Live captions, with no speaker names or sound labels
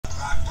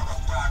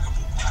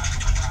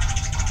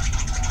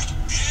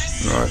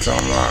You know what I'm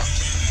talking about?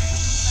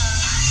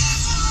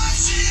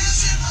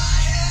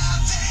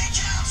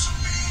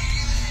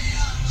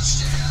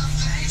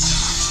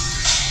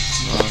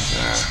 You know what I'm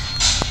saying?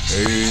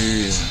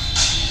 Hey.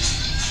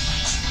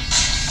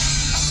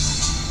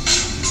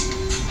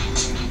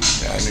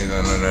 Y'all niggas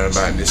don't know nothing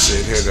about this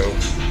shit here though. You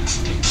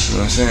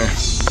know what I'm saying?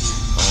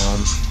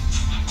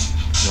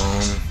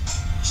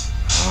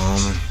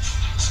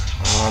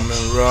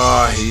 And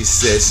raw, he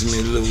sets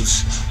me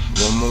loose.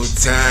 One more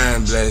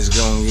time, Black's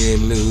gon' get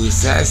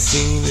loose. I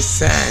seen the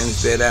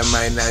signs that I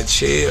might not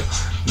chill.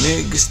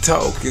 Niggas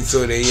talking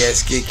so they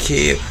ass get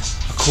killed.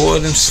 I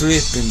caught them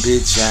slipping,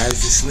 bitch,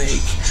 I's a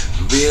snake.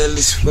 Real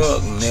as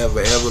fuck, never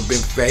ever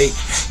been fake.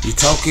 You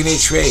talking that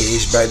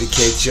trash, about to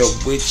catch up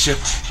with ya.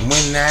 And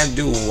when I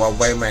do, I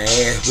wipe my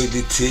ass with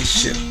the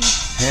tissue.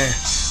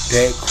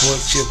 That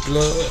caught your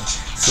blood,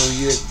 so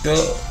you're a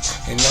thug.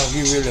 And now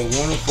you really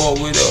wanna fuck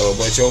with her,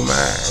 but your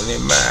mind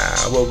and mine,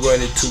 I was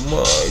running too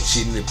much.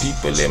 And the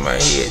people in my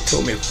head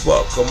told me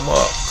fuck them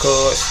up,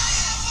 cuz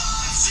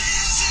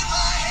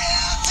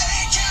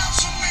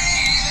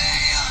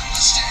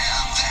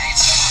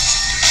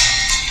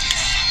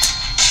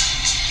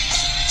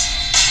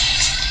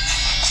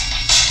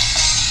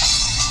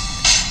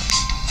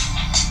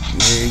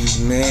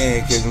niggas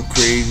mad cause I'm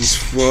crazy as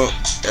fuck.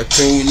 I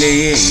told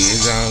they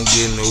ass I don't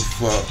get no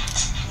fuck.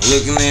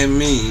 Looking at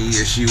me,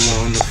 yeah, she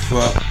wanna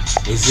fuck.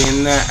 It's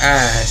in her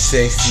eyes,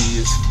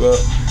 sexy as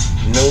fuck.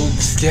 No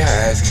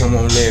disguise, come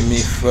on, let me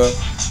fuck.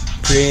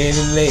 Pretty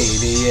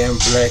lady, I'm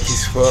black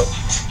as fuck.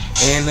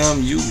 And I'm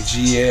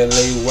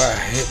UGLAY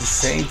at the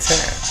same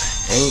time.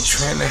 Ain't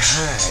tryna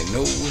hide,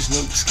 no, it's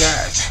no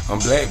disguise. I'm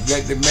black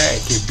to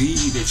Mac, it be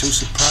that you're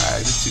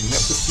surprised that you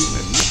never seen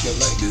a nigga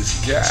like this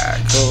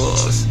guy.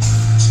 Cause,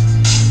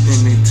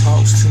 and they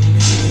talks to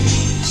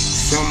me.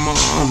 Some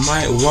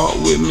might walk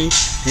with me,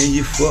 and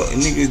you fuck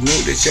niggas know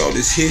that y'all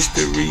is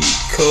history,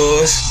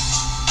 cuz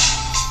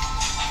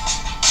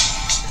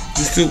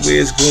this the way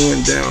it's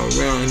going down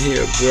around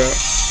here, bruh.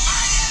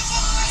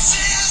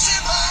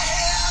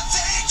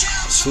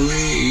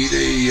 Sweet,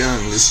 they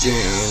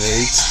understand when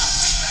they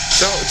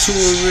talk to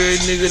a real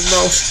nigga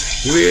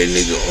lost. Real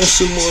nigga on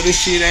some more this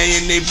shit, I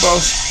ain't they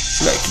boss.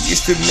 Like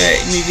it's the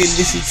Mac, nigga,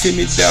 listen to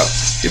me, dog.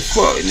 The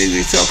fuck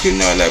nigga talking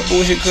all that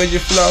bullshit cause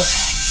you flaw.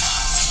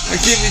 I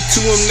give it to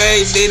them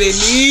like they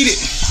need it.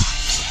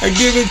 I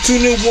give it to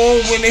the one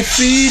when they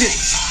feed it.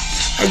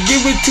 I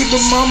give it to the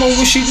mama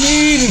when she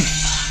need it.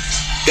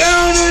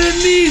 Down on her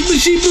knees when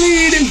she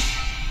bleeding.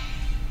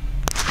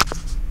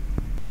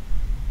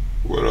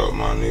 What up,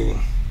 my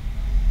nigga?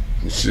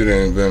 This shit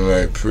ain't been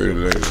like pretty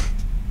lately.